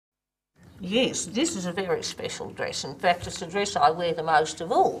Yes, this is a very special dress. In fact, it's the dress I wear the most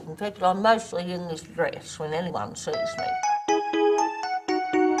of all. In fact, I'm mostly in this dress when anyone sees me.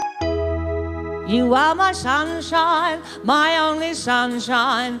 You are my sunshine, my only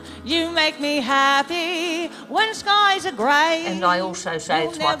sunshine. You make me happy when skies are grey. And I also say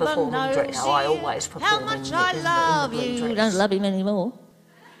it's my performing dress. I always perform in the blue dress. You don't love him anymore.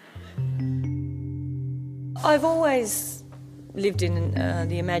 I've always lived in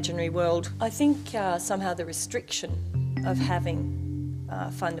the imaginary world. I think somehow the restriction of having a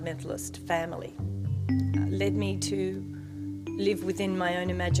fundamentalist family led me to live within my own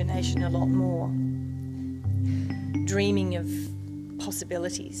imagination a lot more, dreaming of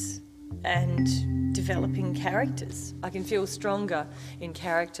possibilities and developing characters. I can feel stronger in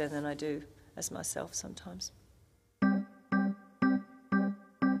character than I do as myself sometimes.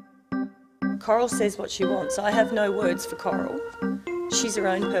 Coral says what she wants. I have no words for Coral. She's her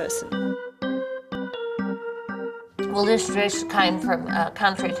own person. Well, this dress came from a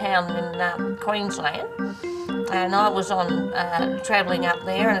country town in Queensland, and I was on travelling up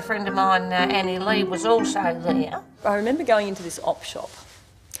there, and a friend of mine, Annie Lee, was also there. I remember going into this op shop,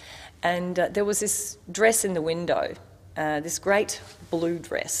 and there was this dress in the window, this great blue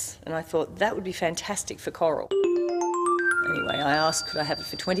dress, and I thought that would be fantastic for Coral. Anyway, I asked could I have it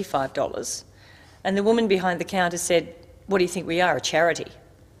for $25, and the woman behind the counter said, "What do you think we are, a charity?"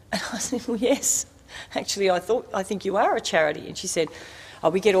 And I said, "Well, yes, actually I think you are a charity." And she said, "Oh,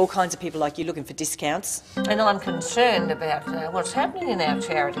 we get all kinds of people like you looking for discounts." And I'm concerned about what's happening in our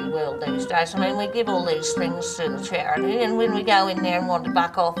charity world these days. I mean, we give all these things to the charity, and when we go in there and want to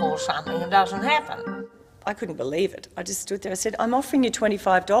buck off or something, it doesn't happen. I couldn't believe it. I just stood there. I said, "I'm offering you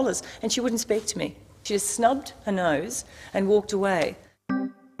 $25," and she wouldn't speak to me. She just snubbed her nose and walked away.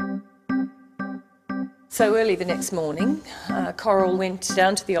 So early the next morning, Coral went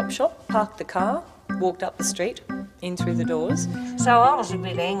down to the op shop, parked the car, walked up the street, in through the doors. So I was a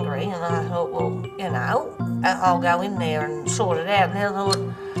bit angry, and I thought, well, you know, I'll go in there and sort it out. And then I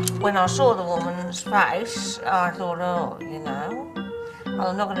thought, when I saw the woman's face, I thought, oh, you know,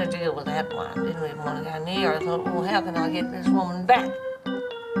 I'm not going to deal with that one. Didn't even want to go near. I thought, well, how can I get this woman back?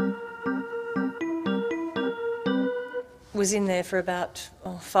 Was in there for about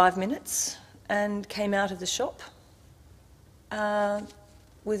 5 minutes and came out of the shop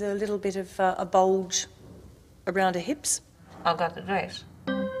with a little bit of a bulge around her hips. I got the dress.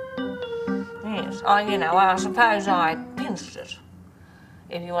 Yes, I suppose I pinched it,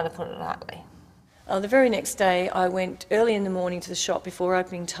 if you want to put it lightly. The very next day I went early in the morning to the shop before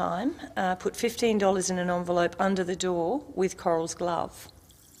opening time, put $15 in an envelope under the door with Coral's glove.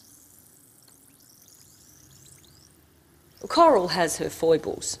 Coral has her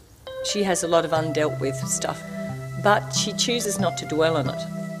foibles. She has a lot of undealt with stuff, but she chooses not to dwell on it.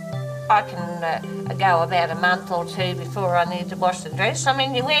 I can go about a month or two before I need to wash the dress. I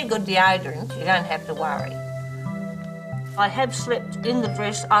mean, you wear good deodorant, you don't have to worry. I have slept in the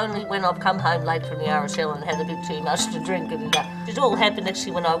dress only when I've come home late from the RSL and had a bit too much to drink. And it all happened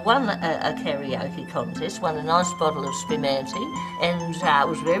actually when I won a karaoke contest, won a nice bottle of Spumante, and it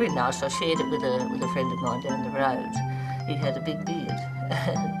was very nice. I shared it with a friend of mine down the road. He had a big beard.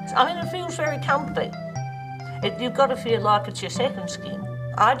 I mean, it feels very comfy. You've got to feel like it's your second skin.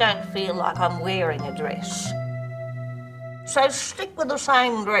 I don't feel like I'm wearing a dress. So stick with the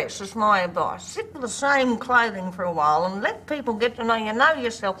same dress, is my advice. Stick with the same clothing for a while and let people get to know you, know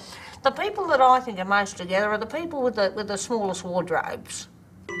yourself. The people that I think are most together are the people with the smallest wardrobes.